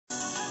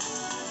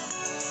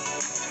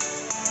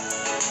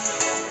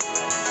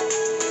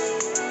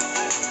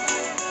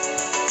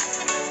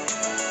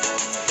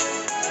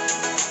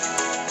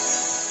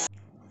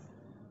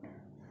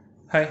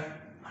Hi,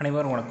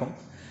 அனைவரும் வணக்கம்.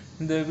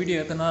 இந்த வீடியோ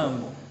எதுனா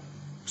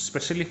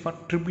ஸ்பெஷலி ஃபார்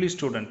ட்ரிபிள்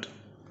ஸ்டூடெண்ட்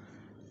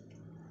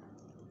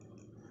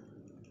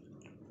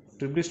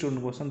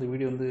கோசம் இந்த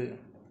வீடியோ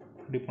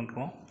ரெடி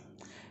பண்ணுறோம்.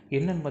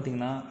 என்னென்னு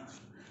பார்த்தீங்கன்னா,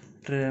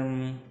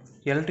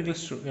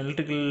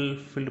 எலக்ட்ரிக்கல்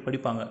ஃபீல்டு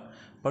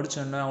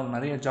படித்தோன்னா அவங்களுக்கு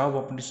நிறைய ஜாப்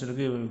ஆப்பர்ச்சுனிட்டிஸ்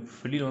இருக்குது.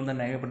 வெளியில்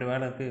நிறையப்பட்ட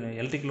வேலை இருக்குது.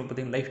 எலக்ட்ரிக்கல்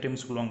பார்த்தீங்கன்னா லைஃப்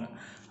டைம்னு சொல்லுவாங்க.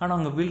 ஆனால்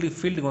அவங்க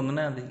ஃபீல்டுக்கு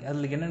வந்தோன்னா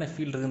அதில் என்னென்ன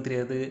ஃபீல்டு இருக்குதுன்னு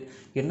தெரியாது.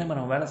 என்ன மாதிரி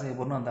நம்ம வேலை செய்ய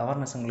போகிறோம் அந்த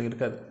அவேர்னஸ் அவங்களுக்கு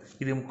இருக்காது.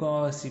 இது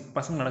முக்கால்வாசி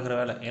பசங்க நடக்கிற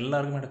வேலை,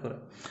 எல்லாருக்குமே நடக்கிற.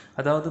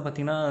 அதாவது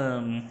பார்த்திங்கன்னா,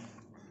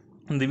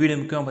 இந்த வீடியோ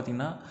முக்கியமாக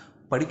பார்த்திங்கன்னா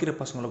படிக்கிற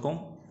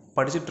பசங்களுக்கும்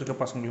படிச்சுட்டு இருக்க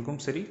பசங்களுக்கும்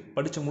சரி,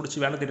 படித்து முடிச்சு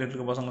வேலை தேடிட்டு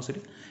இருக்க பசங்களும்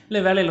சரி, இல்லை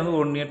வேலையில்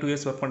 1 year 2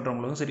 years ஒர்க்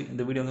பண்ணுறவங்களுக்கும் சரி,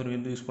 இந்த வீடியோ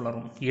யூஸ்ஃபுல்லாக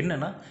இருக்கும்.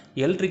 என்னென்னா,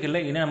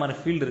 எலக்ட்ரிக்கலில் என்னென்ன மாதிரி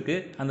ஃபீல்டு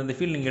இருக்குது, அந்தந்த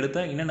ஃபீல்டு நீங்கள்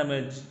எடுத்தால் என்னென்ன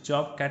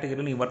ஜாப்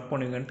கேட்டகரியில் நீங்கள் ஒர்க்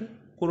பண்ணுவீங்கன்ட்டு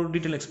ஒரு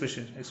டீட்டெயில்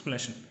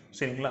எக்ஸ்ப்ளனேஷன்.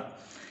 சரிங்களா?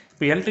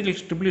 இப்போ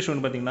எலக்ட்ரிக்கல் ட்ரிபிள்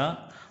ஸ்டூடெண்ட் பார்த்திங்கன்னா,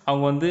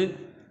 அவங்க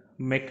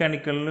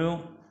மெக்கானிக்கல்லும்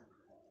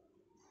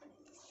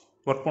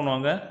ஒர்க்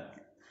பண்ணுவாங்க,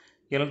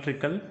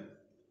 எலக்ட்ரிக்கல்,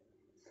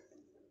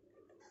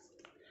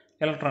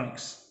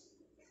 எலக்ட்ரானிக்ஸ்,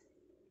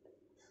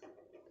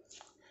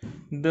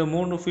 இந்த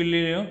 3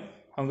 ஃபீல்ட்லேயும்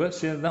அவங்க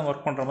சேர்ந்து தான்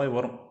ஒர்க் பண்ணுற மாதிரி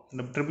வரும்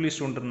இந்த ட்ரிபிள்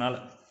ஸ்டூடெண்ட்னால.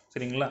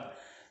 சரிங்களா?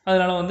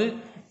 அதனால்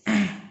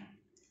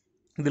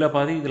இதில்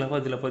பாதி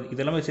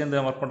இதெல்லாமே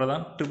சேர்ந்து ஒர்க் பண்ணுறது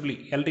தான் ட்ரிபிள்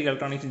எலக்ட்ரிக்கல்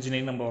எலக்ட்ரானிக்ஸ்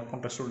இன்ஜினியரிங் நம்ம ஒர்க்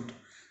பண்ணுற ஸ்டூடெண்ட்.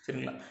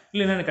 சரிங்களா?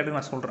 இல்லை என்னென்னு கேட்டு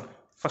நான் சொல்கிறேன்.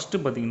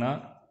 ஃபஸ்ட்டு பார்த்திங்கன்னா,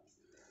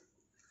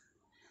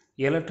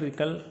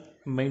 electrical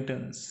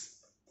maintenance.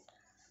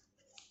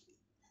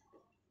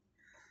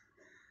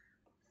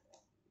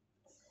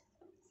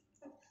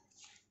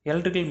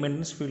 Electrical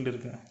maintenance field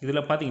இருக்குது.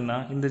 இதில் பார்த்தீங்கன்னா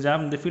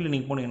இந்த ஃபீல்டு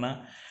நீங்கள் போனீங்கன்னா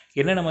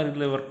என்னென்ன மாதிரி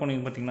இதில் ஒர்க்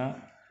பண்ணுவீங்க பார்த்தீங்கன்னா,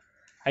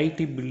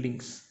 ஐடி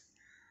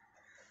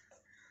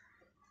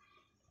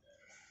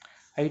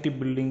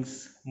பில்டிங்ஸ்,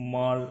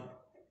 மால்,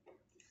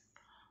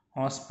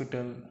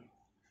 ஹாஸ்பிட்டல்,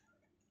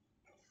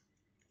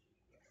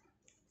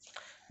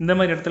 இந்த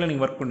மாதிரி இடத்துல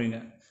நீங்கள் ஒர்க் பண்ணுவீங்க.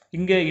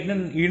 இங்கே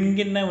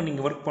என்ன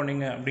நீங்கள் ஒர்க்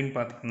பண்ணுவீங்க அப்படின்னு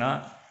பார்த்தீங்கன்னா,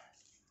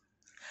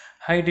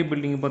 ஐடி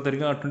பில்டிங்கை பொறுத்த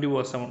வரைக்கும்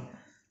 24/7.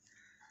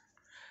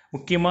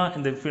 முக்கியமாக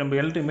இந்த நம்ம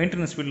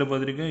மெயின்டெனன்ஸ் ஃபீல்டில்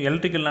பொறுத்த வரைக்கும்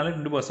எலக்ட்ரிக்கல்னாலே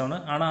 24/7.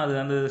 ஆனால் அது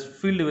அந்த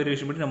ஃபீல்டு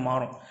வேரியேஷன் பற்றி நம்ம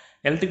மாறும்.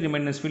 எலக்ட்ரிக்கல்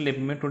மெயின்டெனன்ஸ் ஃபீல்டு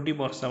எப்பவுமே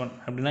 24/7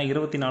 அப்படின்னா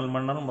 24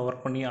 மணி நேரம் நம்ம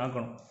ஒர்க் பண்ணி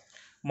ஆகணும்.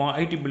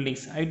 ID building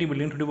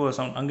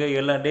 24/7. அங்கே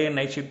எல்லா டே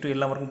நைட் ஷிஃப்ட்டு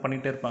எல்லா ஒர்க்கும்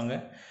பண்ணிகிட்டே இருப்பாங்க.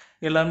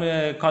 எல்லாமே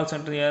கால்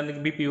சென்டர்,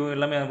 பிபிஓ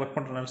எல்லாமே ஒர்க்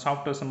பண்ணுறதுனால,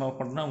 சாஃப்ட்வேர்ஸ் நம்ம ஒர்க்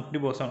பண்ணுறோம்னா அவங்க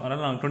 24/7.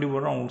 அதனால் நாங்கள்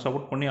 24 அவங்களுக்கு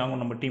சப்போர்ட் பண்ணி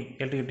ஆகும். நம்ம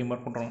எலக்ட்ரிக்கல் டீம்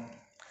ஒர்க் பண்ணுறோம்.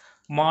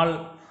 மால்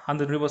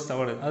அந்த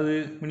 24/7 அது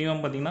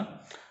மினிமம் பார்த்திங்கன்னா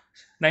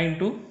 9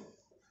 to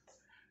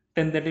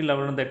 10:30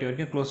 11:30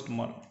 வரைக்கும் க்ளோஸ் டு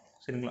மால்.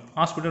 சரிங்களா?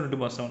 ஹாஸ்பிட்டல்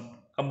 24/7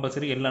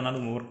 கம்பல்சரி எல்லா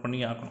நாளும் ஒர்க் பண்ணி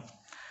ஆகணும்.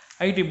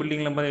 ஐடி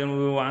பில்டிங்கில்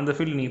பார்த்தீங்கன்னா அந்த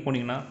ஃபீல்டு நீங்கள்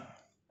போனீங்கன்னா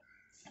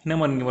என்ன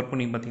மாதிரி நீங்கள் ஒர்க்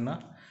பண்ணி பார்த்தீங்கன்னா,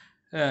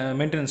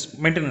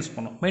 மெயின்டெனன்ஸ்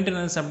பண்ணணும்.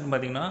 மெயின்டெனன்ஸ் அப்படின்னு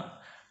பார்த்தீங்கன்னா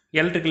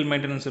எலக்ட்ரிக்கல்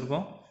மெயின்டெனன்ஸ்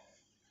இருக்கும்,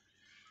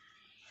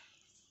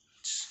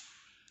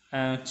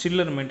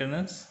 chiller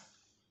maintenance,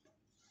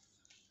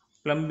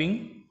 plumbing,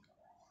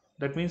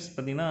 that means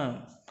பார்த்தீங்கன்னா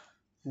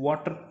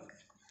வாட்டர்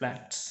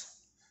பிளான்ட்ஸ்.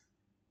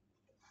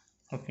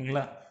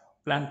 ஓகேங்களா?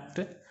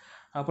 பிளான்ட்டு,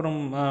 அப்புறம்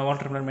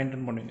வாட்டர் பிளான்ட்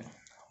மெயின்டைன் பண்ணுவீங்க.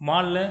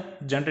 மாலில்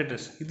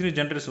ஜென்ரேட்டர்ஸ், இதுலேயும்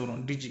ஜென்ரேட்டர்ஸ்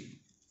வரும், டிஜி.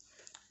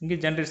 இங்கே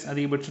ஜென்ரேட்டர்ஸ்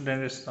அதிகபட்சம்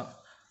ஜென்ரேட்டர்ஸ் தான்.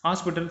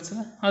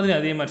 ஹாஸ்பிட்டல்ஸில் அது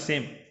அதே மாதிரி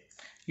சேம்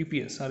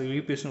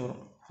யூபிஎஸ்னு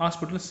வரும்.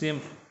 ஹாஸ்பிட்டல்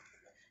சேம்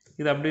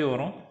இது அப்படியே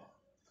வரும்,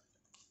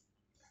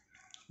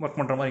 ஒர்க்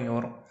பண்ணுற மாதிரி இங்கே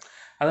வரும்.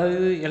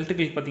 அதாவது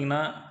எலக்ட்ரிக்கல்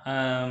பார்த்திங்கன்னா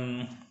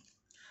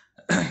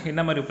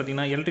என்ன மாதிரி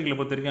பார்த்திங்கன்னா, எலக்ட்ரிக்கலை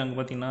பொறுத்த வரைக்கும் அங்கே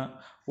பார்த்திங்கன்னா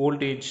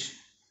வோல்டேஜ்,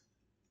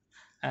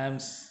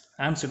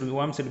 ஆம்ஸ்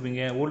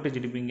எடுப்பீங்க, வோல்டேஜ்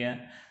எடுப்பீங்க,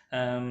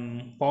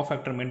 பவர்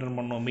ஃபேக்டர் மெயின்டைன்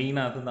பண்ணணும்.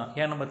 மெயினாக அதுதான்.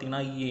 ஏன்னா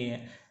பார்த்தீங்கன்னா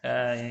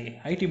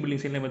ஐடி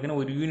பில்டிங் சைடில் பார்த்தீங்கன்னா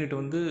ஒரு யூனிட்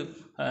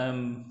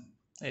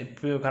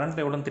இப்போ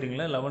கரண்ட்டில் எவ்வளோன்னு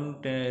தெரியுங்களா,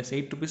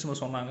 8 rupees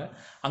சொன்னாங்க.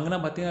 அங்கேனா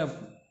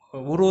பார்த்தீங்கன்னா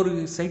ஒரு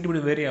சைட்டு இப்படி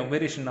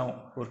வேரியேஷன் ஆகும்.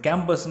 ஒரு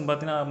கேம்பஸ்ன்னு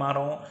பார்த்தீங்கன்னா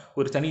மாறும்,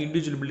 ஒரு தனி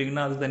இண்டிவிஜுவல்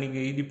பில்டிங்னா அது தனி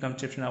EEE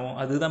கன்ஸ்ட்ரக்ஷன் ஆகும்.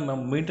 அதுதான்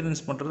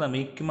மெயின்டெனன்ஸ் பண்ணுறது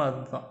முக்கியமாக.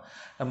 அதுதான்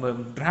நம்ம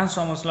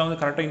டிரான்ஸ்ஃபார்மர்ஸ்லாம்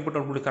கரெக்டாக இன்புட்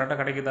அவுட்புட் கரெக்டாக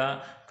கிடைக்குதா,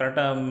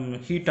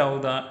 கரெக்டாக ஹீட்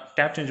ஆகுதா,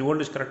 டேப் சேஞ்ச்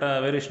வோல்டேஜ்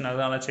கரெக்டாக வேரியேஷன்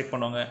ஆகுதா, அதெல்லாம் செக்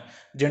பண்ணுவாங்க.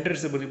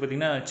 ஜென்ரேட்டர்ஸை பற்றி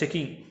பார்த்தீங்கன்னா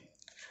checking,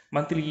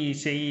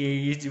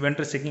 monthly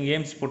vendor checking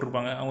AMC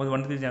போட்டிருப்பாங்க. அவங்க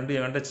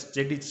வெண்டர்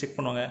செக்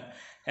பண்ணுவாங்க.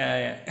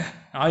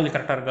 ஆயில்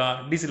கரெக்டாக இருக்கா,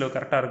 டீசல்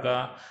கரெக்டாக இருக்கா,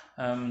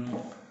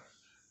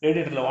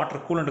 ரேடியேட்டரில்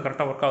வாட்டர் கூலண்ட்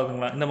கரெக்டாக ஒர்க்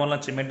ஆகுதுங்களா, இந்த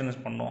மாதிரிலாம் மெயின்டெனன்ஸ்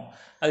பண்ணணும்.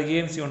 அதுக்கு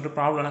ஏஎம்சி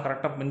ப்ராப்ளம்லாம்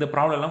கரெக்டாக இந்த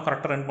ப்ராப்ளம்லாம்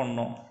கரெக்டாக ரன்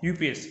பண்ணணும்.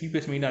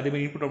 யூபிஎஸ் மெயினாக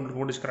அதேமாதிரி இன்புட் அவுட்புட்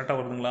வோல்டேஜ் கரெக்டாக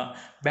வருதுங்களா,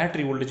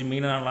 பேட்டரி வோல்டேஜ்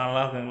மெயினாக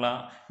நல்லா இருக்குங்களா,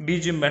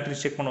 டிஜிஎம் பேட்டரி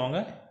செக்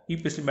பண்ணுவாங்க,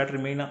 யூபிஎஸ்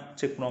பேட்டரி மெயினாக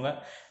செக் பண்ணுவாங்க,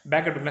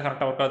 பேக்கப்லாம்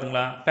கரெக்டாக ஒர்க்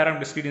ஆகுதுங்களா,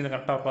 பேராமீட்டர் ஸ்பீடிங்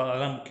கரெக்டாக ஒர்க் ஆகுது,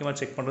 அதெல்லாம் முக்கியமாக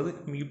செக் பண்ணுறது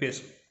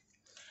யூபிஎஸ்.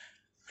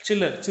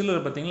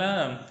 சில்லர் பார்த்தீங்கன்னா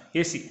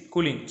ஏசி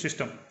கூலிங்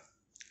சிஸ்டம்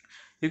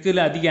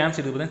இருக்கிறதுல அதிக ஆம்ஸ்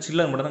இருக்குது. பார்த்தீங்கன்னா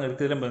சில்லர் மட்டும் தான்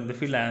இருக்கிறதுல இந்த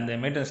ஃபீல்டில் அந்த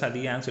மெயின்டெனன்ஸ்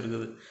அதிக ஆம்ஸ்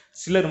இருக்குது.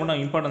 சில்லர் மட்டும்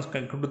இம்பார்ட்டன்ஸ்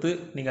கொடுத்து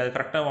நீங்கள் அதை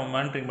கரெக்டாக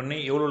மானிட்டரிங் பண்ணி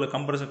எவ்வளோ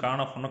கம்ப்ரஸருக்கு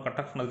ஆன் ஆஃப் பண்ணணும்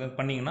கரெக்டாக பண்ணதுக்கு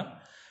பண்ணிங்கன்னா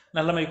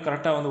நல்ல மாதிரி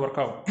கரெக்டாக ஒர்க்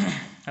ஆகும்.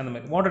 அந்த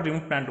மாதிரி வாட்டர்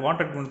ட்ரீட்மெண்ட்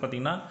பிளான்ட்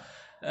பார்த்தீங்கன்னா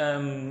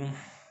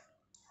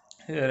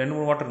ரெண்டு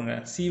மூணு வாட்டர் இருக்குங்க.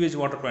 சீவேஜ்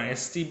வாட்டர் பிளான்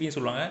எஸ்டிபின்னு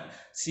சொல்லுவாங்க.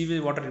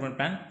 Sewage water treatment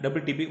plan,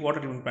 WTP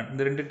water treatment plan.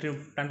 இந்த ரெண்டு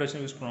பிளான்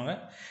வச்சு யூஸ் பண்ணுவாங்க.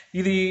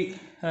 இது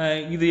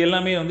இது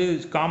எல்லாமே வந்து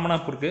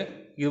காமனாக இருக்குது.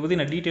 இதை பற்றி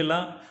நான்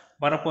டீட்டெயிலாக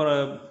வரப்போகிற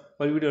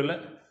வீடியோவில்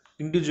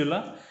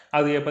இண்டிவிஜுவலாக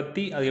அதை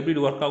பற்றி அது எப்படி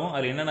ஒர்க் ஆகும்,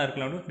 அதில் என்னென்ன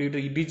இருக்கலாம்,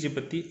 டிஜி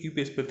பற்றி,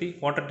 யூபிஎஸ் பற்றி,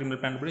 வாட்டர்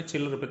ட்ரீட்மெண்ட் பிளான் பற்றி,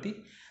 சில்லரை பற்றி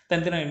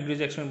தனித்தனியாக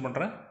இண்டிவிஜுவல் எக்ஸ்பிளைன்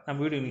பண்ணுறேன். நம்ம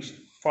வீடியோ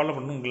ஃபாலோ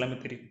பண்ணணும், உங்களுக்கு எல்லாமே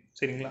தெரியும்.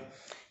 சரிங்களா?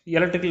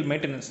 Electrical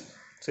maintenance.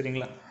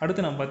 சரிங்களா?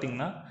 அடுத்து நம்ம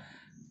பார்த்தீங்கன்னா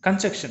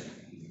கன்ஸ்ட்ரக்ஷன்,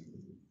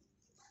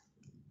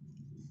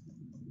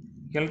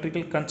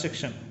 எலக்ட்ரிக்கல்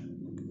கன்ஸ்ட்ரக்ஷன்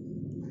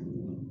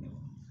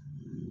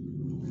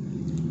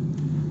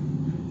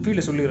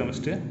ஃபீல்டை சொல்லிடுறேன்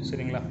ஃபஸ்ட்டு.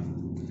 சரிங்களா?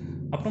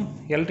 அப்புறம்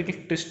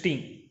electrical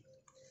testing,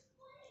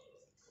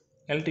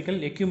 electrical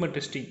equipment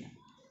testing,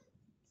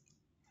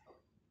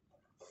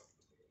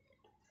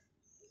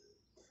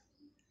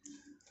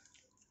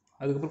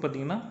 அதுக்கப்புறம்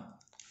பார்த்தீங்கன்னா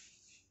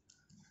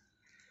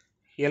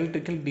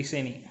எலக்ட்ரிக்கல்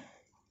டிசைனிங்,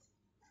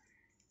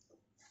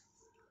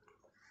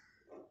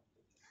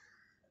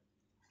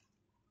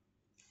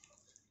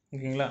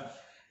 ஓகேங்களா?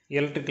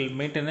 Electrical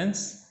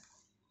maintenance,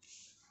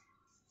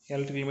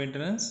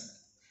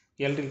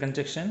 electrical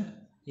construction,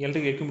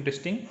 electrical equipment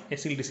testing,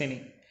 electrical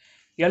designing.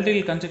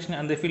 Electrical construction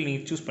அந்த ஃபீல்டு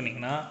நீங்கள் சூஸ்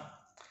பண்ணிங்கன்னா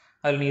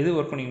அதில் நீங்கள் எது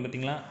ஒர்க் பண்ணிங்க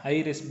பார்த்தீங்களா?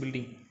 High-rise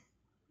building,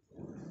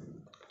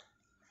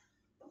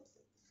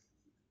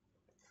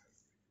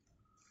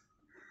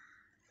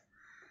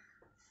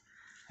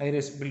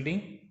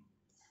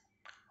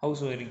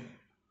 house wiring.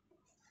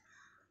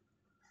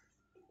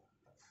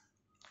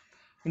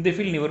 இந்த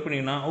ஃபீல்டு நீங்கள் ஒர்க்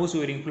பண்ணிங்கன்னா ஹவுஸ்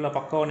ஒயரிங் ஃபுல்லாக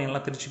பக்காவாக நீங்கள்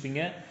நல்லா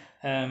தெரிஞ்சுப்பீங்க.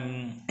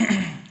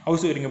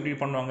 ஹவுஸ் ஒயரிங் எப்படி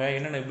பண்ணுவாங்க,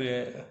 என்னென்ன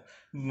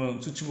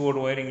சுவிட்ச்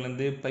போர்டு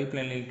ஒயரிங்லேருந்து பைப்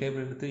லைனில்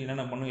கேபிள் எடுத்து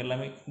என்னென்ன பண்ணும்,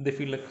 எல்லாமே இந்த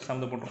ஃபீல்டில்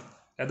சம்மந்தப்படும்.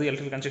 அது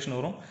எலக்ட்ரிக்கல் கன்ஸ்ட்ரக்ஷன்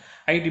வரும்.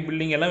 ஐடி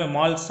பில்டிங் எல்லாமே,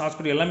 மால்ஸ்,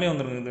 ஹாஸ்பிட்டல் எல்லாமே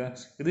வந்துருங்க.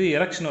 இது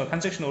எரெக்ஷன்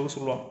கன்ஸ்ட்ரக்ஷன் வரும்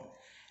சொல்லுவாங்க.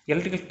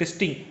 எலக்ட்ரிக்கல்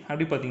டெஸ்டிங்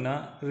அப்படி பார்த்தீங்கன்னா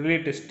ரிலே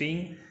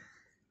டெஸ்டிங்,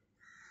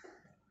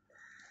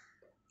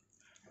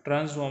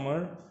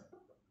 டிரான்ஸ்ஃபார்மர்,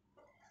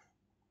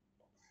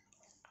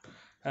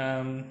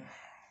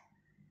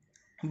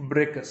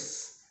 பிரேக்கர்ஸ்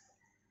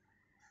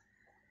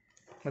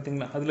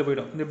பார்த்தீங்களா, அதில்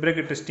போய்டும். இந்த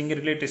breaker testing,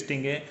 relay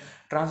testing,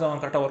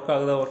 transformer கரெக்டாக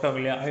ஒர்க்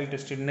ஆகலையா, ஆயில்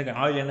டெஸ்டிங்,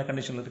 ஆயில் என்ன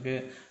கண்டிஷனில்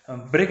இருக்குது,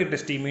 பிரேக்கர்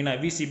டெஸ்டிங் மெயினாக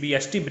VCB,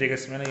 ST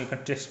பிரேக்கர்ஸ் மெயினாக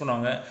டெஸ்ட்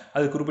பண்ணுவாங்க.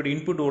 அது குறிப்பிட்ட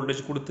இன்புட்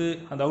வோல்டேஜ் கொடுத்து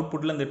அந்த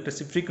அவுட்புட்டில் அந்த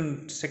டெஸ்ட் ஃப்ரீக்வெண்ட்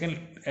செகண்ட்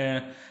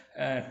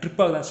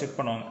ட்ரிப்பாக தான் செக்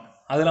பண்ணுவாங்க.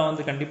 அதெல்லாம்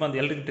வந்து கண்டிப்பாக அந்த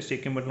எலக்ட்ரிக் டெஸ்ட்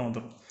எக்யூப்மெண்ட்னு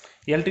வந்துடும்.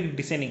 எலக்ட்ரிக்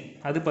டிசைனிங்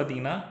அது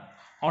பார்த்தீங்கன்னா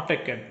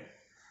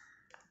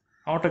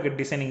ஆட்டோகேட்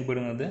டிசைனிங்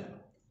போயிடுங்க. அது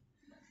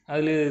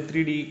அதில்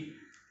 3D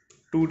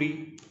 2D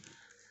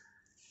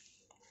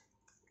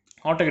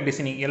AutoCAD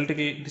designing,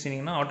 electrical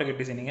டிசைனிங்னா AutoCAD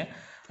designing,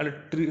 அதில்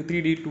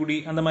 3D 2D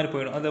அந்த மாதிரி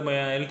போயிடும். அது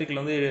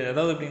எலக்ட்ரிக்கல் வந்து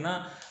அதாவது எப்படின்னா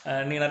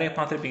நீங்கள் நிறைய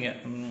பார்த்துருப்பீங்க.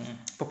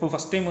 இப்போ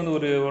ஃபஸ்ட் டைம் வந்து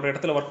ஒரு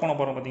இடத்துல ஒர்க் பண்ண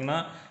போகிறோம் பார்த்தீங்கன்னா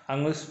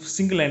அங்கே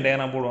சிங்கிள் லைன்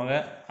டயக்ராம் போடுவாங்க.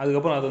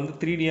 அதுக்கப்புறம் அது வந்து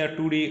 3D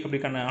 2D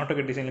அப்படி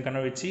ஆட்டோகேட் டிசைனில்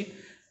கண்ண வச்சு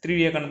 3D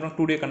கன்வெர்ட் பண்ணி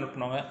 2D கன்வெர்ட்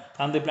பண்ணுவாங்க.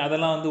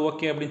 அதெல்லாம் வந்து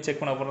ஓகே அப்படின்னு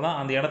செக் பண்ண அப்புறம் தான்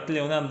அந்த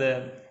இடத்துல வந்து அந்த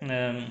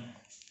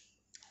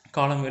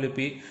காலம்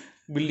எழுப்பி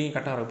பில்டிங்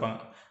கட்ட ஆரம்பிப்பாங்க.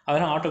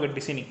 அதெல்லாம் ஆட்டோகேட்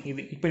டிசைனிங்.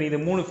 இது இப்போ இது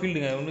 3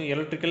 ஃபீல்டுங்க. வந்து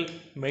electrical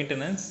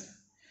maintenance,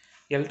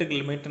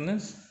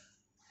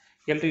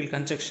 electrical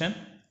construction,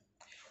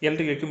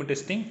 electrical equipment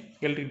testing,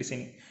 electric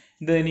designing.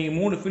 இந்த நீங்கள்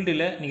 3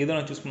 ஃபீல்டில் நீங்கள்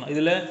எதுவும் சூஸ் பண்ணலாம்.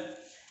 இதில்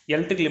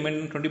எலக்ட்ரிக்கல்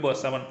மெயின்டெனன்ஸ்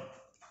 24/7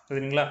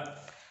 சரிங்களா?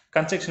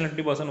 கன்ஸ்ட்ரக்ஷன்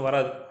 24/7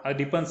 வராது. அது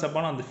டிபெண்ட்ஸ்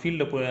அப்பான அந்த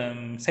ஃபீல்டை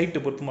சைட்டை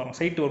பொறுத்து மாறும்.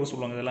 சைட்டு ஒர்க்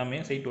சொல்லுவாங்க, இது எல்லாமே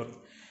சைட் ஒர்க்.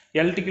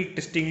 எலக்ட்ரிக்கல்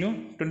டெஸ்டிங்லையும்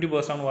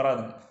 24/7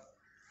 வராதுங்க.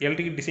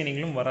 எலக்ட்ரிக்கல்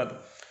டிசைனிங்லையும் வராது.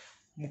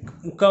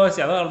 முக்கால்வாசி,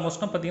 அதாவது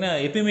ஆல்மோஸ்ட்னா பார்த்தீங்கன்னா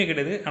எப்பயுமே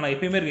கிடையாது. ஆனால்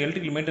எப்பயுமே இருக்குது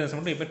எலக்ட்ரிக்கல் மெயின்டெனன்ஸ்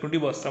மட்டும் எப்போ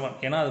 24/7.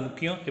 ஏன்னா அது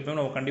முக்கியம். எப்பயுமே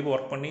நம்ம கண்டிப்பாக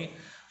ஒர்க் பண்ணி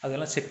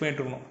அதெல்லாம் செக் பண்ணிட்டு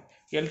இருக்கணும்.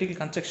 எலக்ட்ரிக்கல்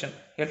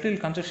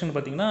கன்ஸ்ட்ரக்ஷன்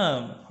பார்த்தீங்கன்னா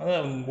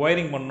அதான்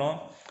ஒயரிங் பண்ணோம்.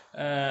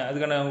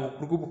 அதுக்கான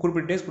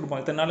குறிப்பிட்ட டேஸ்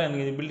கொடுப்பாங்க. இத்தனை நாள்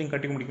நீங்கள் பில்டிங்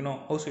கட்டி முடிக்கணும்,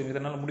 ஹவுஸ்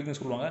இத்தனை நாள்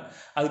முடிக்கணும்னு சொல்லுவாங்க.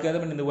 அதுக்காக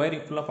பண்ணி இந்த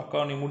ஒயரிங் ஃபுல்லாக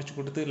பக்காவாக நீங்கள் முடிச்சு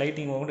கொடுத்து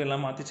லைட்டிங் கூட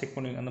எல்லாம் மாற்றி செக்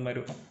பண்ணுவீங்க. அந்த மாதிரி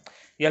இருக்கும்.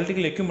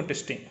 எலக்ட்ரிக்கல் எக்யூப்மெண்ட்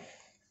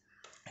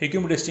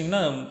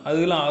டெஸ்டிங்னா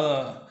அதெல்லாம்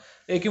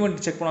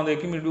எக்யூப்மெண்ட் செக் பண்ணோம். அந்த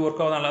எக்யூப்மெண்ட் எப்படி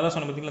ஒர்க் ஆகுது நல்லா தான்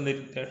சொன்ன பார்த்தீங்களா. இந்த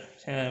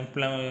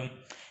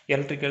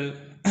எலக்ட்ரிக்கல்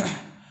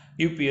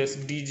UPS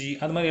DG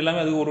அது மாதிரி எல்லாமே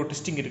அது ஒரு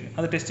டெஸ்டிங் இருக்குது.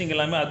 அந்த டெஸ்டிங்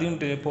எல்லாமே அதையும்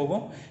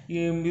போகும்.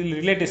 இதில்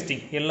ரிலே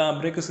டெஸ்டிங், எல்லா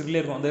பிரேக்கர்ஸ் ரிலே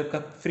இருக்கும். அந்த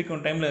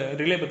ஃப்ரீக்வெண்ட் டைமில்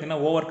ரிலே பார்த்தீங்கன்னா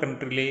over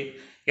current relay,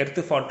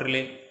 earth fault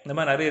relay, இந்த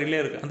மாதிரி நிறைய ரிலே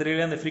இருக்குது. அந்த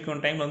ரிலே அந்த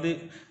ஃப்ரீக்வெண்ட் டைமில் வந்து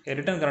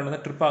ரிட்டர்ன் கரண்ட்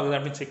வந்து ட்ரிப் ஆகுது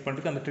அப்படின்னு செக்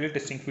பண்ணுறதுக்கு அந்த ரிலே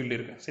டெஸ்டிங் ஃபீல்டு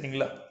இருக்குது.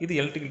 சரிங்களா? இது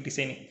எலக்ட்ரிக்கல்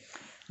டிசைனிங்.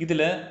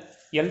 இதில்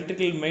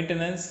electrical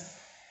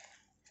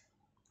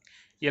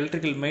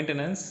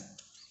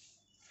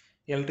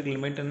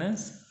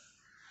maintenance,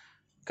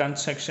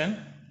 construction,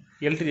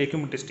 electrical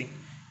equipment testing,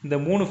 இந்த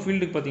 3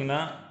 ஃபீல்டுக்கு பார்த்தீங்கன்னா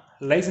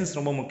லைசன்ஸ்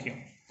ரொம்ப முக்கியம்.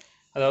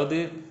 அதாவது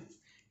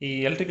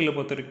எலக்ட்ரிக்கலை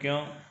பொறுத்த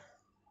வரைக்கும்,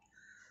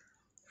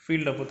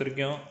 ஃபீல்டை பொறுத்த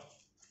வரைக்கும்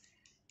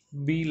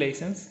B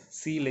licence,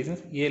 C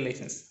licence, A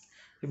licence.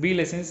 B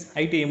licence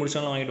ITI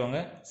முடிச்சாலும் வாங்கிடுவாங்க.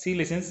 C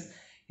லைசன்ஸ்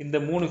இந்த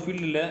 3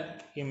 ஃபீல்டில்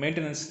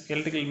maintenance,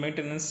 electrical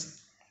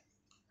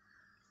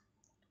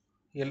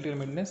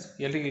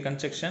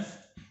construction,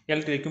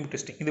 electrical equipment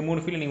testing, இந்த 3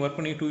 ஃபீல்டு நீங்கள் ஒர்க்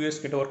பண்ணி 2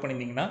 இயர்ஸ் கிட்ட ஒர்க்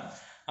பண்ணியிருந்தீங்கன்னா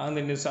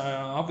அந்த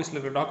ஆஃபீஸில்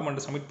இருக்கிற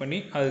டாக்குமெண்ட்டை சப்மிட் பண்ணி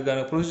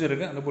அதுக்கான ப்ரொசீஜர்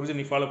இருக்குது, அந்த ப்ரொசீஜர்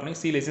நீ ஃபாலோ பண்ணி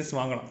சி லைசன்ஸ்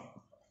வாங்கலாம்.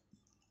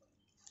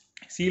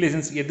 சி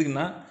லைசன்ஸ்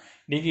எதுக்குன்னா,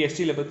 நீங்கள்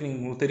எஸ்டியில் பற்றி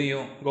உங்களுக்கு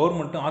தெரியும்,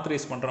 கவர்மெண்ட்டும்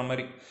ஆத்தரைஸ் பண்ணுற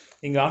மாதிரி.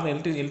 நீங்கள்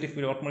எலக்ட்ரி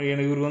ஃபீல்டு ஒர்க்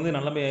பண்ணி இவர் வந்து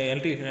நல்லா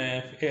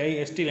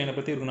எஸ்டி லைனை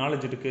பற்றி இவருக்கு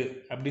நாலேஜ் இருக்குது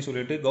அப்படின்னு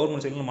சொல்லிட்டு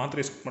கவர்மெண்ட் சைடில்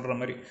ஆத்தரைஸ் பண்ணுற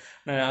மாதிரி,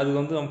 அது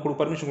வந்து அவங்க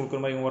பர்மிஷன்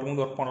கொடுக்குற மாதிரி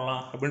இவங்க ஒர்க்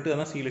பண்ணலாம் அப்படின்ட்டு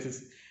அதான் சி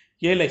லைசன்ஸ்.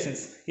 ஏ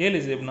லைசன்ஸ்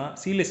எப்படின்னா,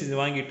 சி லைசன்ஸ்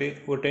வாங்கிட்டு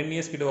ஒரு 10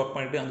 இயர்ஸ் கிட்ட ஒர்க்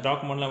பண்ணிவிட்டு அந்த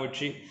டாக்குமெண்ட்லாம்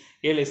வச்சு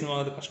ஏ லைசன்ஸ்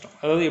வாங்குறது கஷ்டம்.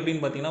 அதாவது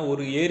எப்படின்னு பார்த்தீங்கன்னா,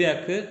 ஒரு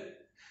ஏரியாவுக்கு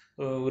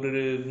ஒரு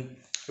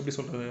எப்படி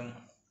சொல்கிறது,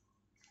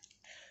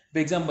 இப்போ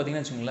எக்ஸாம்பிள்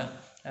பார்த்தீங்கன்னா வச்சுங்களேன்,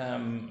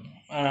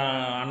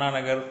 அண்ணா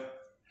நகர்,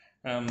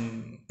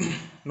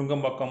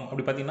 நுங்கம்பாக்கம்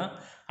அப்படி பார்த்தீங்கன்னா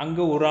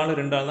அங்கே ஒரு ஆள்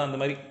 2 ஆள் தான் அந்த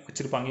மாதிரி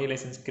வச்சுருப்பாங்க, ஏ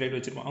லைசன்ஸ் கிரேட்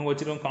வச்சுருப்பாங்க. அவங்க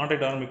வச்சுருக்கவங்க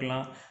கான்ட்ராக்ட்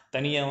ஆரம்பிக்கலாம்,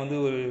 தனியாக வந்து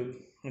ஒரு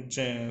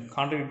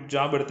கான்ட்ராக்ட்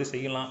ஜாப் எடுத்து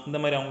செய்யலாம். இந்த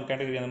மாதிரி அவங்க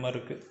கேட்டகரி அந்த மாதிரி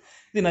இருக்குது.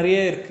 இது நிறைய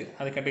இருக்குது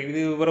அது கேட்டகரி.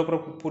 இது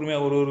வரப்புறம்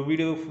பொறுமையாக ஒரு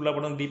வீடியோ ஃபுல்லாக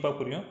படம் டீப்பாக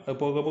புரியும். அது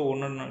போக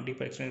ஒன்று நான்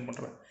டீப்பாக எக்ஸ்பிளைன்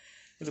பண்ணுறேன்.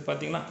 இது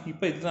பார்த்தீங்கன்னா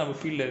இப்போ இதுதான் நம்ம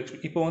ஃபீல்டில்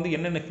இருக்குது. இப்போ வந்து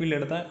என்னென்ன ஃபீல்டு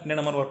எடுத்தால்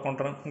என்னென்ன மாதிரி ஒர்க்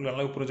பண்ணுறேன்னு உங்களுக்கு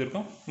நல்லா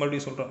புரிஞ்சிருக்கும்.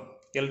 மறுபடியும் சொல்கிறேன்,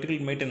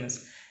 எலக்ட்ரிக்கல் மெயின்டெனன்ஸ்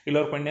இதில்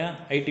ஒர்க் பண்ணால்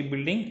ஐடி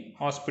பில்டிங்,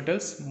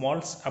 ஹாஸ்பிட்டல்ஸ்,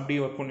 மால்ஸ்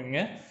அப்படியே ஒர்க்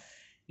பண்ணுவீங்க.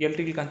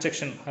 எலக்ட்ரிக்கல்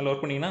கன்ஸ்ட்ரக்ஷன் அதில்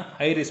ஒர்க் பண்ணிங்கன்னா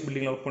ஹை ரைஸ்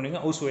பில்டிங்கில் ஒர்க் பண்ணுவீங்க.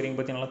 ஹவுஸ் ஒயரிங்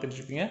பற்றி நல்லா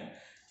தெரிஞ்சுப்பீங்க.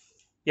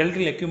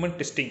 எலக்ட்ரிக்கல் எக்யூப்மெண்ட்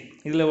டெஸ்டிங்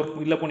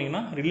இதில்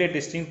போனீங்கன்னா relay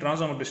testing,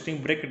 transformer testing,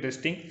 break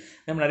testing,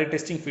 இந்த மாதிரி நிறைய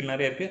டெஸ்டிங் ஃபீல்டு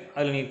நிறைய இருக்குது.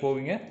 அதில் நீங்கள்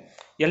போவீங்க.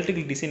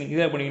 எலக்ட்ரிக்கல் டிசைனிங்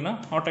இதில் பண்ணிங்கன்னா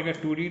AutoCAD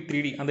 2D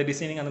 3D அந்த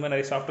டிசைனிங் அந்த மாதிரி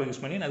நிறைய சாஃப்ட்வேர்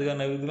யூஸ் பண்ணி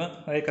அதுக்கான இதெல்லாம்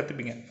நிறைய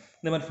கற்றுப்பீங்க.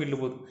 இந்த மாதிரி ஃபீல்டு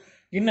போகுது.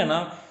 என்னென்னா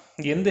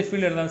எந்த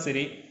ஃபீல்டு இருந்தாலும்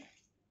சரி,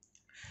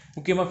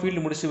 முக்கியமாக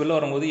ஃபீல்டு முடிச்சு வெளில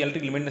வரும்போது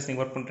எலக்ட்ரிக்கல் மெயின்டெனன்ஸ்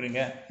நீங்கள் ஒர்க் பண்ணுறீங்க,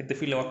 எந்த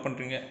ஃபீல்டில் ஒர்க்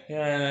பண்ணுறீங்க,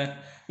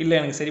 இல்லை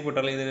எனக்கு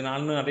சரிப்பட்டால இது நான்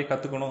இன்னும் நிறைய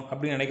கற்றுக்கணும்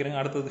அப்படின்னு நினைக்கிறேங்க,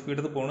 அடுத்தது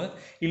எடுத்து போகணும்,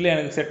 இல்லை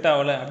எனக்கு செட்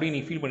ஆகலை அப்படின்னு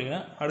நீங்கள் ஃபீல்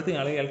பண்ணிங்கன்னா அடுத்து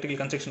நிறைய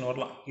எலக்ட்ரிக்கல் கன்ஸ்ட்ரக்ஷன்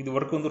வரலாம். இது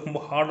ஒர்க் வந்து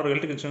ரொம்ப ஹார்டாக,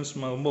 எலக்ட்ரிக்கல்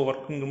கன்ஸ்ட்ரக்ஷன்ஸ் ரொம்ப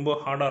ஒர்க்கிங் ரொம்ப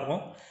ஹார்டாக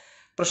இருக்கும்,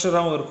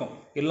 ப்ரெஷராகவும் இருக்கும்,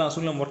 எல்லா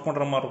சூழ்நிலையும் ஒர்க்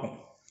பண்ணுற மாதிரி இருக்கும்.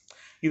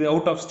 இது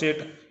அவுட் ஆஃப்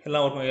ஸ்டேட்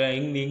எல்லாம் இருக்கும்.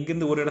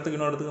 இங்கேருந்து ஒரு இடத்துக்கு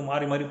இன்னொரு இடத்துக்கு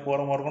மாறி மாறி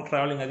போகிற மாதிரி இருக்கும்.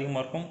 ட்ராவலிங்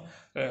அதிகமாக இருக்கும்.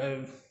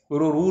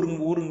 ஒரு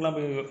ஊருங்கெலாம்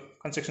போய்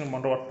கன்ஸ்ட்ரக்ஷன்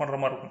ஒர்க் பண்ணுற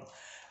மாதிரி இருக்கும்.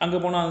 அங்கே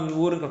போனால் அந்த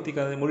ஊருக்கு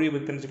கற்றுக்காது, மொழியை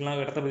பற்றி தெரிஞ்சுக்கலாம்,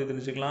 இடத்த பற்றி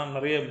தெரிஞ்சுக்கலாம்,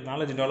 நிறைய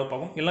நாலேஜ் டெவலப்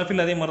ஆகும். எல்லா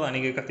ஃபீல்டு அதே மாதிரி தான்.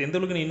 நீங்கள் எந்த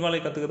அளவுக்கு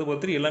இன்வால்வ் கற்றுக்கிறத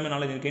பொறுத்து எல்லாமே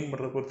நாலேஜ் கெயின்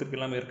பண்ணுறது பொறுத்து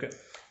எல்லாமே இருக்குது.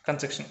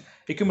 கன்ஸ்ட்ரக்ஷன்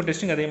எக்யூப்மெண்ட்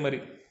டெஸ்டிங் அதே மாதிரி,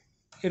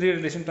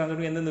 ரேடியேஷன்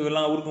ட்ரான்ஸ்ஃபர் எந்தெந்த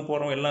எல்லா ஊருக்கும்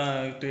போகிறோம்,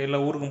 எல்லா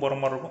ஊருக்கும் போகிற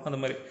மாதிரி இருக்கும். அந்த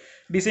மாதிரி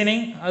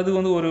டிசைனிங் அது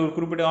வந்து ஒரு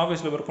குறிப்பிட்ட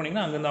ஆஃபீஸில் ஒர்க்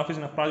பண்ணிங்கன்னா அங்கே அந்த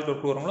ஆஃபீஸில் ப்ராஜெக்ட்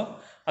ஒர்க் வருவாங்களோ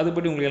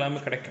அதுபடி உங்களுக்கு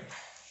எல்லாமே கிடைக்கும்.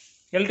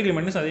 எலக்ட்ரிக்கல்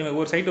மெயின்டெனன்ஸ் அதே மாதிரி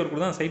ஒரு சைட் ஒர்க்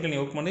தான், சைட்டில்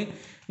நீங்கள் ஒர்க் பண்ணி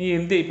நீ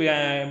எந்த இப்போ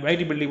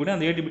ஐடி பில்டிங் கூட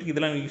அந்த ஐடி பில்டிங்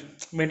இதெல்லாம்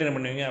மெயின்டைன்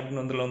பண்ணுவீங்க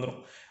அப்படின்னு வந்துடும்.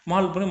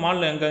 மால் பண்ணி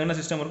மாலில் அங்கே என்ன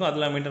சிஸ்டம் இருக்கும்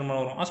அதெல்லாம் மெயின்டைன் பண்ண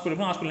வரும்.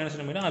 ஹாஸ்பிட்டல் ஹாஸ்பிட்டல் என்ன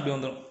சிஸ்டம் பண்ணி அப்படி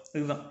வந்துடும்.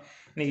 இதுதான்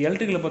இன்றைக்கி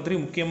எலக்ட்ரிக்கலை பற்றி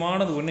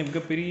முக்கியமானது ஒன்று,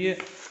 மிகப்பெரிய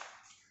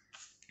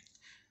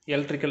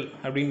எலக்ட்ரிக்கல்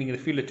அப்படின்னு நீங்கள்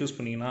இந்த ஃபீல்டை சூஸ்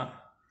பண்ணிங்கன்னா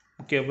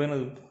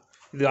முக்கியமானது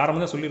இது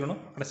ஆரம்பம் தான்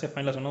சொல்லிடணும், கடைசியாக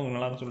ஃபைனலாக சொன்னால் உங்களுக்கு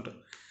நல்லா சொல்லிட்டு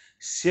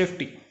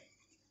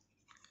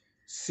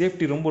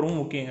சேஃப்டி ரொம்ப ரொம்ப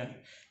முக்கியங்க.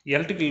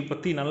 எலக்ட்ரிக்கல்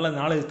பற்றி நல்ல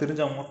நாலேஜ்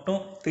தெரிஞ்சால் மட்டும்,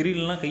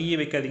 தெரியலனா கையை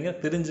வைக்காதீங்க,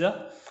 தெரிஞ்சால்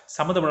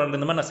சம்மந்தப்படாது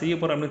இந்த மாதிரி நான் செய்ய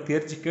போகிறேன் அப்படின்னு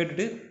தெரிஞ்சு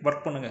கேட்டுட்டு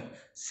ஒர்க் பண்ணுங்கள்.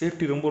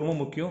 சேஃப்டி ரொம்ப ரொம்ப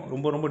முக்கியம்,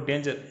 ரொம்ப ரொம்ப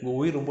டேஞ்சர், உங்கள்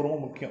உயிர் ரொம்ப ரொம்ப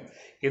முக்கியம்.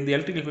 எந்த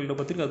எலக்ட்ரிக்கல் ஃபீல்டை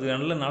பற்றி அது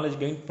நல்ல நாலேஜ்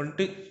கெயின்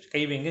பண்ணிட்டு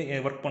கை வைங்க,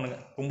 ஒர்க்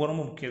பண்ணுங்கள், ரொம்ப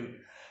ரொம்ப முக்கியம்.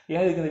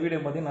 ஏன் இதுக்கு இந்த வீடியோ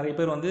பார்த்தீங்கன்னா நிறைய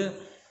பேர் வந்து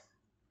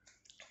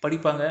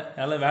படிப்பாங்க,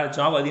 அதனால் வேறு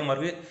ஜாப் அதிகமாக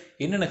இருக்குது,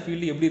 என்னென்ன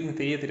ஃபீல்டு எப்படி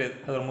இருக்குன்னு தெரியாது.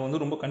 அது நம்ம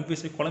வந்து ரொம்ப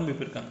கன்ஃபியூஸாக குழம்பி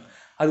போயிருக்காங்க.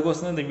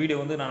 அதுக்கோசம் தான் இந்த வீடியோ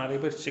வந்து நான் நிறைய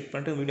பேர் செக்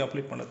பண்ணிட்டு வீடியோ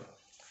அப்லோட் பண்ணது.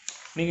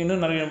 நீங்கள்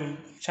இன்னும் நிறைய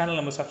சேனல்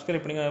நம்ம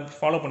சப்ஸ்கிரைப் பண்ணி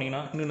ஃபாலோ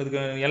பண்ணிங்கன்னா இன்னும்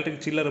இதுக்கு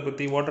எலக்ட்ரிக் சில்லரை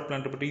பற்றி, வாட்டர்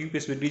பிளான்ட்டை பற்றி,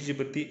 யூபிஎஸ் டிஜி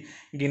பற்றி,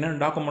 இங்கே என்னென்ன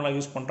டாக்குமெண்ட்லாம்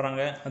யூஸ்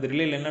பண்ணுறாங்க, அது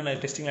ரிலேயில் என்னென்ன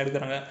டெஸ்டிங்லாம்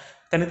எடுக்கிறாங்க,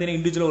 தனித்தனி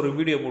இண்டிவிஜுவலாக ஒரு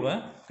வீடியோ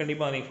போடுவேன்.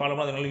 கண்டிப்பாக அதை ஃபாலோ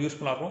பண்ணால் அது நல்லா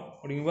யூஸ்ஃபுல்லாக இருக்கும்.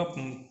 அப்படிங்கிற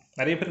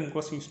நிறைய பேருக்கு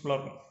முக்கியமாக யூஸ்ஃபுல்லாக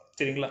இருக்கும்.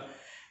 சரிங்களா?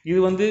 இது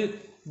வந்து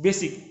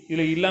பேசிக்,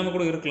 இதில் இல்லாமல்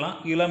கூட இருக்கலாம்,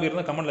 இல்லாமல்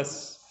இருந்தால்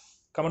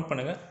கமெண்ட்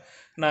பண்ணுங்கள்,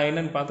 நான்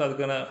என்னென்னு பார்த்து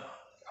அதுக்கு நான்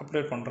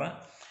அப்டேட் பண்ணுறேன்.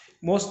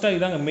 மோஸ்ட்டாக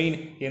இதாங்க மெயின்.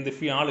 இந்த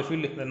 4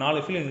 ஃபீல்டு, இந்த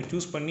 4 ஃபீல்டு எனக்கு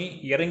சூஸ் பண்ணி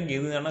இறங்கி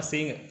எது வேணால்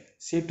செய்யுங்க.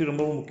 சேஃப்டி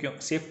ரொம்ப முக்கியம்,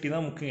 சேஃப்டி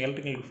தான் முக்கியம்.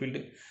 எலக்ட்ரிக்கல் ஃபீல்டு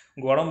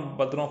உங்கள் உடம்பு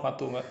பத்திரமா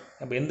பார்த்துக்கோங்க.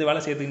 நம்ம எந்த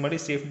வேலை செய்யறதுக்கு முன்னாடி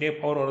சேஃப்டியாக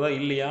பவர் வருதா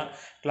இல்லையா,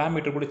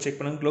 கிலோமீட்டர் கூட செக்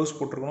பண்ணுங்க, க்ளவுஸ்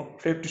போட்டுருக்கணும்,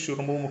 சேஃப்டி ஷூ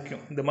ரொம்ப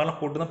முக்கியம். இந்த மாதிரிலாம்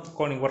போட்டு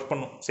தான் நீங்கள் ஒர்க்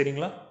பண்ணணும்.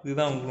 சரிங்களா?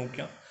 இதுதான் உங்களுக்கு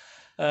முக்கியம்.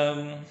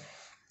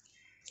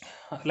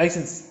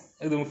 லைசன்ஸ்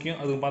இது முக்கியம்,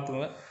 அதுவும்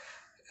பார்த்துக்கோங்க.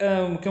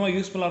 முக்கியமாக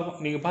யூஸ்ஃபுல்லாக இருக்கும்.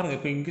 நீங்கள் பாருங்கள்,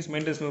 இப்போ இங்கிலீஷ்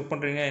மெயின்டெனன்ஸ் ஒர்க்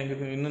பண்ணுறீங்க,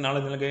 எங்களுக்கு இன்னும்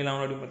நாலேஜ் கையில்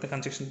ஆகணும் அப்படின்னு பார்த்தா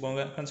கன்ஸ்ட்ரக்ஷன்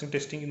போங்க, கன்ஸ்ட்ரக்ஷன்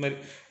டெஸ்டிங் இது மாதிரி.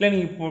 இல்லை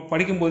நீங்கள் இப்போ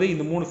படிக்கும்போதே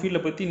இந்த 3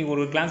 ஃபீல்டை பற்றி நீங்கள்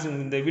ஒரு கிளான்ஸ்,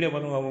 இந்த வீடியோ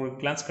பாருங்கள், ஒரு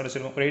கிளான்ஸ்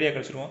கிடச்சிருக்கும், ஒரு ஐடியா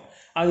கிடச்சிருக்கும்.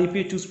 அதை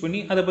இப்போயே சூஸ்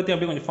பண்ணி அதை பற்றி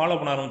அப்படியே கொஞ்சம் ஃபாலோ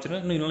பண்ண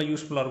ஆரம்பிச்சிருங்க, இன்னும் நல்லா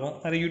யூஸ்ஃபுல்லாக இருக்கும்.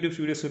 நிறைய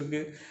யூடியூப்ஸ் வீடியோஸ்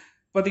இருக்குது,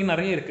 பார்த்திங்கன்னா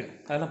நிறைய இருக்குது,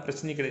 அதெல்லாம்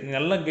பிரச்சனையே கிடையாது. நீங்கள்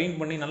நல்லா கெயின்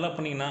பண்ணி நல்லா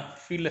பண்ணிங்கன்னா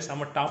ஃபீல்டில்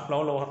செம்ம டாப்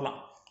லெவலில் வரலாம்.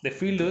 இந்த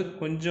ஃபீல்டு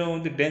கொஞ்சம்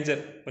வந்து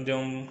டேஞ்சர்,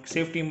 கொஞ்சம்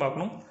சேஃப்டியும்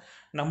பார்க்கணும்,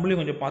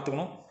 நம்மளையும் கொஞ்சம்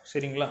பார்த்துக்கணும்.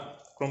 சரிங்களா?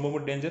 ரொம்ப ரொம்ப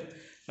டேஞ்சர்.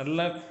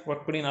 நல்லா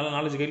ஒர்க் பண்ணி நல்லா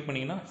நாலேஜ் கெயின்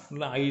பண்ணிங்கன்னா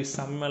நல்லா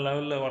செம்ம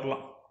லெவலில்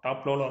வரலாம்,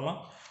 டாப் லெவலில் வரலாம்.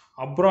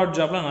 அப்ராட்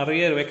ஜாப்லாம்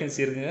நிறைய வேகன்சி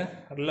இருக்குங்க,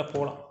 நல்லா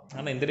போகலாம்.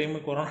 ஆனால் இந்த டைமு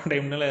கொரோனா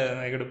டைம்னால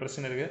எங்களோட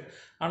பிரச்சனை இருக்குது.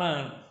 ஆனால்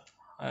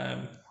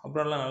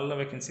அப்ராட்லாம் நல்ல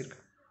வேகன்சி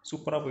இருக்குது,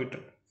 சூப்பராக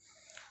போயிட்டுருக்கு.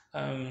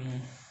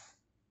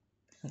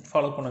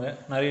 ஃபாலோ பண்ணுங்கள்.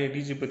 நிறைய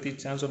டிஜி பற்றி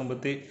சான்ஸ் ஒன்று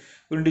பற்றி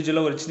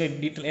இண்டிவிஜுவலாக ஒரு சின்ன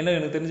டீட்டெயில் என்ன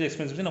எனக்கு தெரிஞ்ச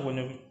எக்ஸ்பீரியன்ஸ் பற்றி நான்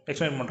கொஞ்சம்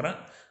எக்ஸ்பிளைன் பண்ணுறேன்.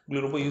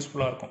 உங்களுக்கு ரொம்ப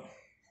யூஸ்ஃபுல்லாக இருக்கும்.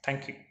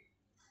 தேங்க்யூ.